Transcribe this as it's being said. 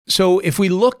So if we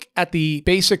look at the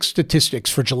basic statistics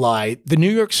for July, the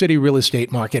New York City real estate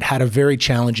market had a very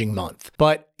challenging month.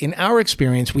 But in our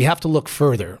experience, we have to look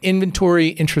further: inventory,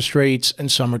 interest rates, and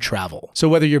summer travel. So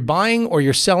whether you're buying or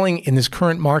you're selling in this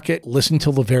current market, listen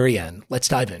till the very end. Let's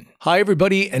dive in. Hi,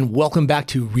 everybody, and welcome back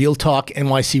to Real Talk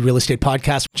NYC Real Estate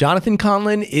Podcast. Jonathan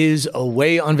Conlon is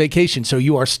away on vacation, so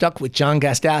you are stuck with John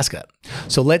Gastaska.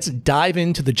 So let's dive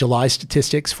into the July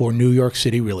statistics for New York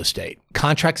City real estate.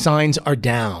 Contract signs are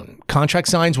down. Contract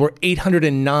signs were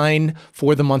 809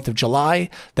 for the month of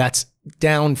July. That's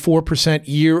down 4%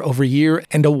 year over year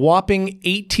and a whopping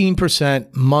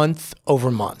 18% month over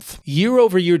month. Year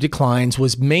over year declines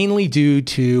was mainly due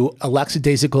to a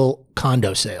lackadaisical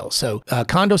condo sales. So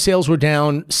condo sales were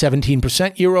down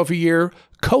 17% year over year.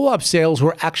 Co-op sales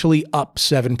were actually up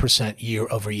 7% year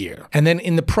over year. And then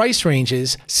in the price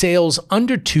ranges, sales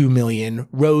under $2 million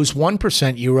rose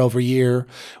 1% year over year,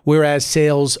 whereas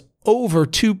sales over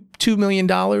 $2 million,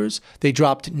 they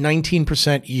dropped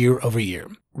 19% year over year.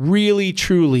 Really,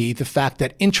 truly, the fact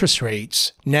that interest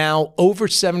rates now over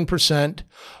 7%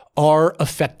 are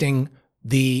affecting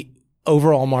the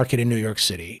overall market in New York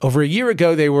City. Over a year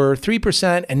ago, they were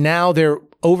 3%, and now they're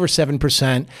over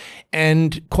 7%.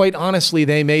 And quite honestly,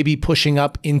 they may be pushing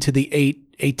up into the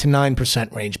 8 to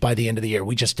 9% range by the end of the year.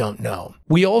 We just don't know.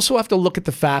 We also have to look at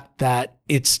the fact that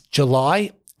it's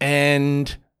July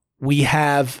and we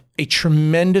have a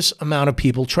tremendous amount of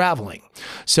people traveling.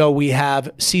 So we have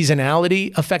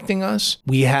seasonality affecting us.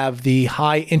 We have the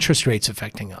high interest rates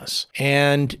affecting us.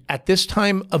 And at this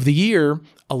time of the year,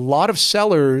 a lot of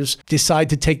sellers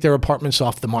decide to take their apartments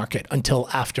off the market until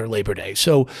after Labor Day.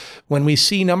 So when we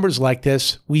see numbers like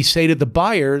this, we say to the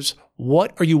buyers,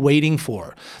 what are you waiting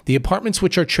for? The apartments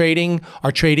which are trading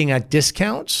at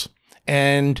discounts,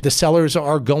 and the sellers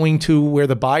are going to where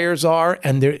the buyers are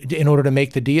and in order to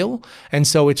make the deal. And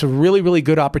so it's a really, really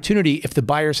good opportunity if the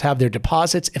buyers have their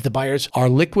deposits, if the buyers are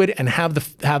liquid and have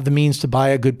the means to buy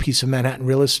a good piece of Manhattan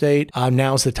real estate.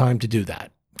 Now's the time to do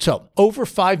that. So over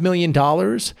 $5 million,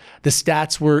 the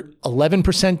stats were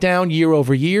 11% down year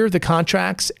over year, the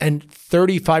contracts, and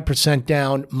 35%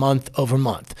 down month over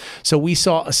month. So we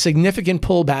saw a significant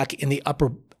pullback in the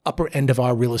upper end of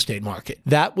our real estate market.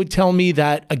 That would tell me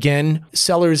that, again,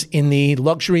 sellers in the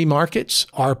luxury markets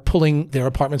are pulling their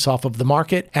apartments off of the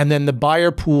market. And then the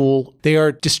buyer pool, they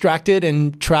are distracted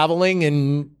and traveling,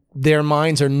 and their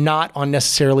minds are not on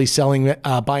necessarily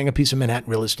buying a piece of Manhattan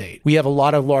real estate. We have a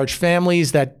lot of large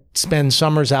families that spend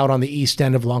summers out on the east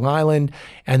end of Long Island,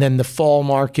 and then the fall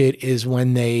market is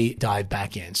when they dive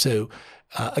back in. So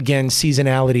again,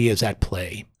 seasonality is at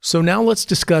play. So now let's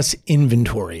discuss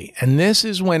inventory. And this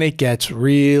is when it gets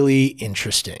really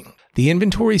interesting. The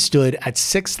inventory stood at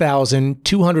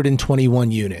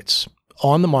 6,221 units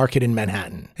on the market in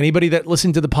Manhattan. Anybody that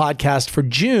listened to the podcast for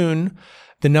June,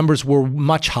 the numbers were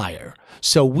much higher.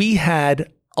 So we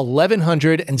had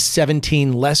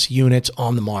 1,117 less units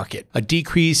on the market, a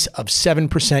decrease of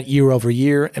 7% year over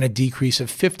year and a decrease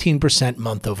of 15%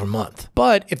 month over month.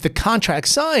 But if the contract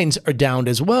signs are down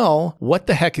as well, what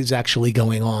the heck is actually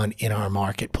going on in our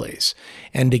marketplace?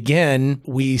 And again,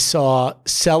 we saw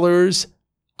sellers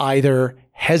either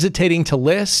hesitating to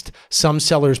list, some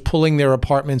sellers pulling their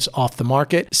apartments off the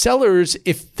market. Sellers,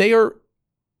 if they are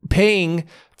paying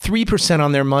 3%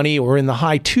 on their money or in the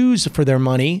high 2s for their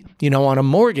money, on a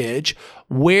mortgage,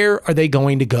 where are they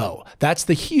going to go? That's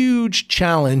the huge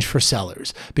challenge for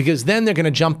sellers, because then they're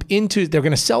going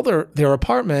to sell their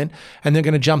apartment and they're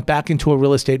going to jump back into a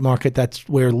real estate market that's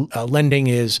where lending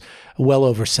is well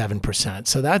over 7%.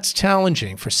 So that's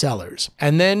challenging for sellers.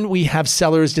 And then we have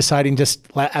sellers deciding, just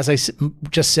as I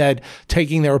just said,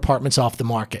 taking their apartments off the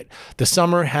market. The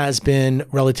summer has been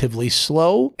relatively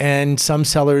slow, and some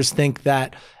sellers think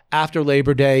that after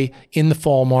Labor Day, in the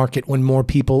fall market, when more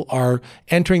people are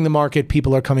entering the market,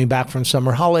 people are coming back from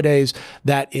summer holidays,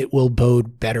 that it will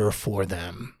bode better for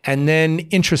them. And then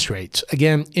interest rates.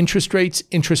 Again, interest rates.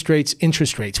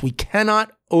 We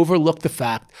cannot overlook the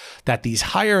fact that these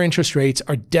higher interest rates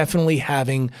are definitely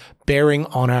having bearing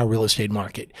on our real estate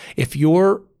market. If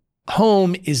your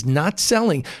home is not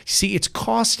selling, see, it's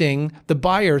costing the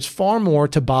buyers far more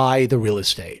to buy the real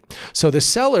estate. So the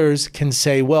sellers can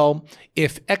say, well,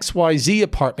 if XYZ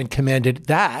apartment commanded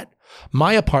that,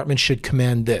 my apartment should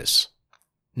command this.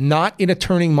 Not in a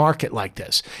turning market like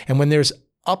this. And when there's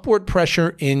upward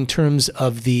pressure in terms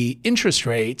of the interest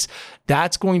rates,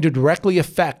 that's going to directly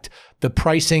affect the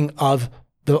pricing of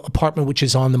the apartment which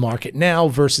is on the market now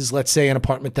versus, let's say, an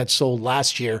apartment that sold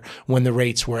last year when the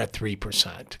rates were at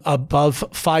 3%. Above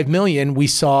 5 million, we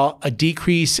saw a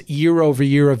decrease year over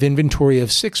year of inventory of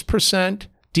 6%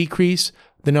 decrease.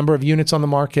 the number of units on the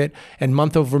market, and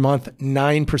month over month,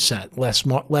 9%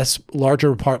 less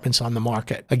larger apartments on the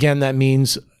market. Again, that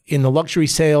means in the luxury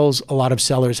sales, a lot of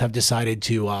sellers have decided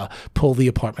to pull the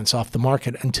apartments off the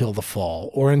market until the fall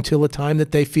or until a time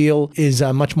that they feel is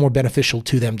much more beneficial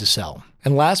to them to sell.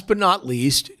 And last but not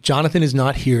least, Jonathan is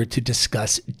not here to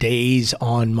discuss days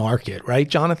on market, right,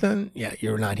 Jonathan? Yeah,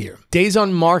 you're not here. Days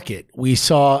on market, we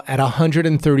saw at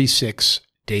 136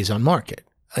 days on market,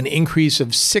 an increase of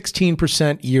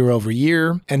 16% year over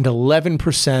year and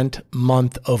 11%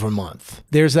 month over month.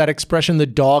 There's that expression, the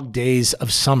dog days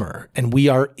of summer, and we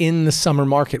are in the summer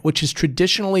market, which is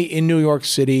traditionally in New York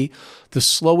City the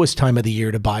slowest time of the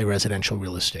year to buy residential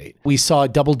real estate. We saw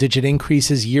double-digit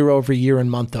increases year over year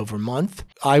and month over month.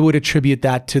 I would attribute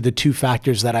that to the two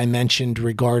factors that I mentioned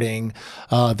regarding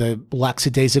the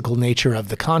lackadaisical nature of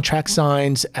the contract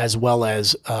signs, as well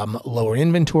as lower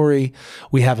inventory.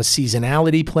 We have a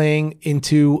seasonality playing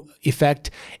into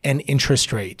effect and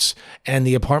interest rates, and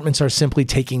the apartments are simply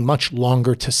taking much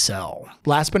longer to sell.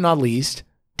 Last but not least,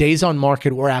 days on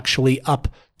market were actually up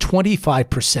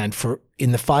 25%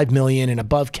 in the 5 million and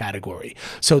above category.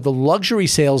 So the luxury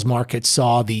sales market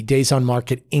saw the days on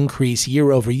market increase year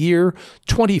over year,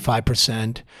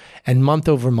 25%, and month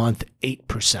over month,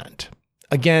 8%.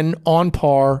 Again, on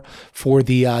par for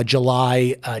the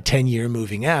July 10-year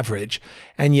moving average,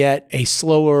 and yet a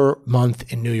slower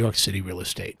month in New York City real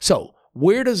estate. So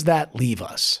where does that leave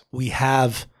us? We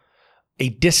have a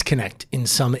disconnect in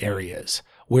some areas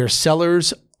where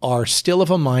sellers are still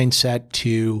of a mindset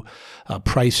to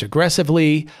price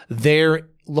aggressively. They're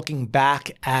looking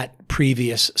back at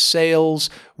previous sales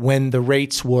when the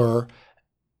rates were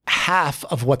half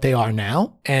of what they are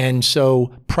now. And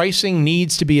so pricing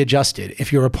needs to be adjusted.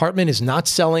 If your apartment is not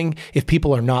selling, if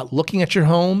people are not looking at your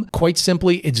home, quite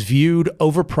simply, it's viewed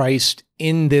overpriced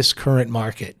in this current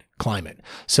market climate.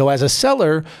 So as a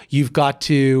seller, you've got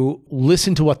to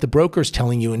listen to what the broker's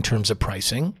telling you in terms of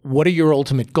pricing. What are your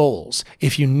ultimate goals?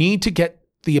 If you need to get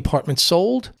the apartment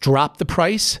sold, drop the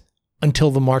price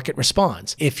until the market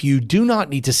responds. If you do not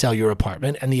need to sell your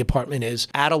apartment and the apartment is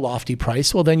at a lofty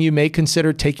price, well, then you may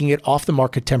consider taking it off the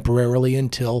market temporarily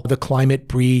until the climate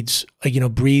breathes a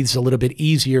little bit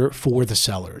easier for the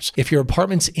sellers. If your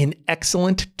apartment's in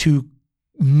excellent to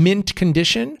mint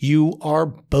condition, you are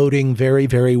boding very,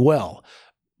 very well.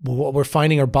 What we're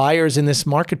finding are buyers in this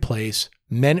marketplace,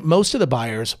 most of the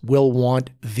buyers will want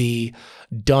the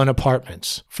done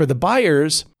apartments. For the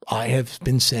buyers, I have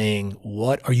been saying,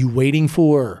 what are you waiting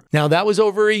for? Now, that was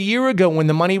over a year ago when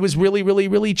the money was really, really,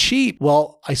 really cheap.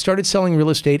 Well, I started selling real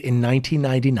estate in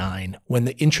 1999 when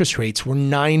the interest rates were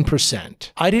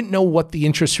 9%. I didn't know what the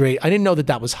interest rate, I didn't know that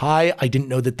that was high. I didn't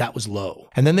know that that was low.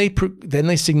 And then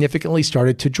they significantly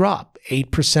started to drop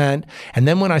 8%. And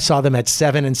then when I saw them at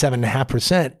 7 and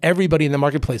 7.5%, everybody in the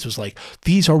marketplace was like,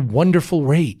 these are wonderful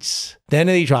rates. Then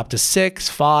they dropped to 6,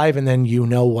 5, and then you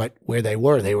know where they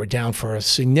were. They were down for a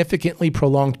significantly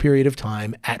prolonged period of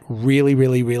time at really,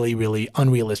 really, really, really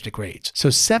unrealistic rates. So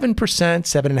 7%,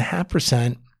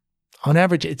 7.5%, on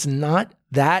average, it's not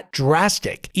that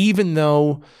drastic, even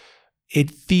though it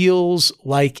feels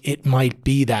like it might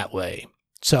be that way.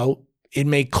 So it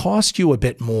may cost you a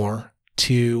bit more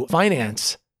to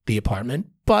finance the apartment,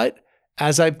 but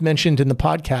as I've mentioned in the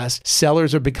podcast,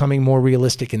 sellers are becoming more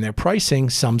realistic in their pricing.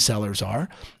 Some sellers are.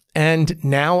 And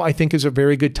now I think is a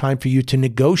very good time for you to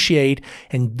negotiate,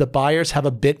 and the buyers have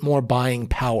a bit more buying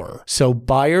power. So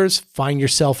buyers, find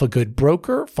yourself a good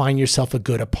broker, find yourself a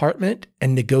good apartment,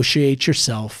 and negotiate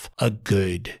yourself a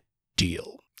good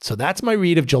deal. So that's my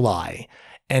read of July.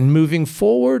 And moving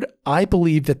forward, I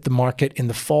believe that the market in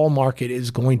the fall market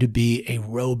is going to be a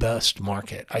robust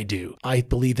market. I do. I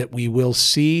believe that we will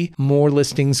see more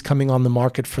listings coming on the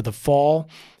market for the fall.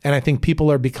 And I think people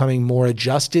are becoming more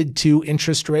adjusted to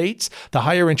interest rates, the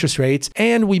higher interest rates.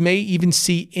 And we may even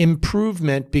see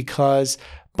improvement because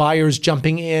buyers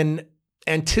jumping in,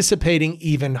 anticipating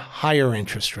even higher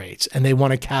interest rates, and they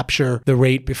want to capture the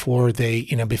rate before they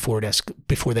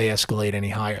escalate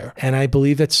any higher. And I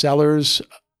believe that sellers,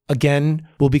 again,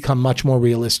 will become much more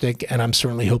realistic, and I'm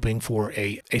certainly hoping for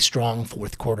a strong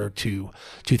fourth quarter to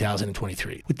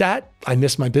 2023. With that, I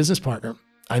miss my business partner.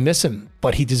 I miss him,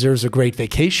 but he deserves a great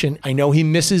vacation. I know he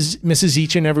misses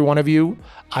each and every one of you.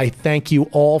 I thank you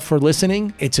all for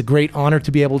listening. It's a great honor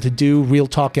to be able to do Real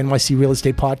Talk NYC Real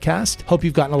Estate Podcast. Hope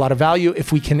you've gotten a lot of value.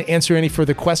 If we can answer any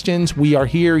further questions, we are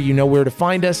here. You know where to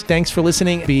find us. Thanks for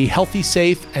listening. Be healthy,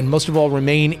 safe, and most of all,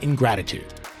 remain in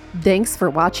gratitude. Thanks for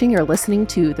watching or listening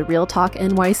to the Real Talk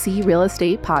NYC Real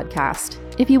Estate Podcast.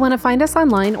 If you want to find us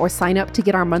online or sign up to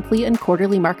get our monthly and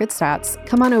quarterly market stats,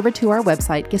 come on over to our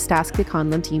website,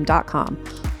 gastaskiconlonteam.com.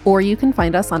 or you can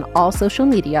find us on all social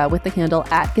media with the handle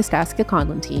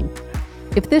 @GistaskaConlon-Team.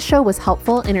 If this show was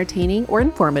helpful, entertaining, or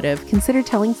informative, consider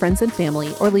telling friends and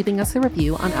family or leaving us a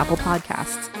review on Apple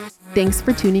Podcasts. Thanks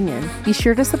for tuning in. Be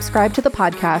sure to subscribe to the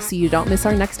podcast so you don't miss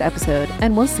our next episode,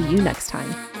 and we'll see you next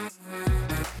time.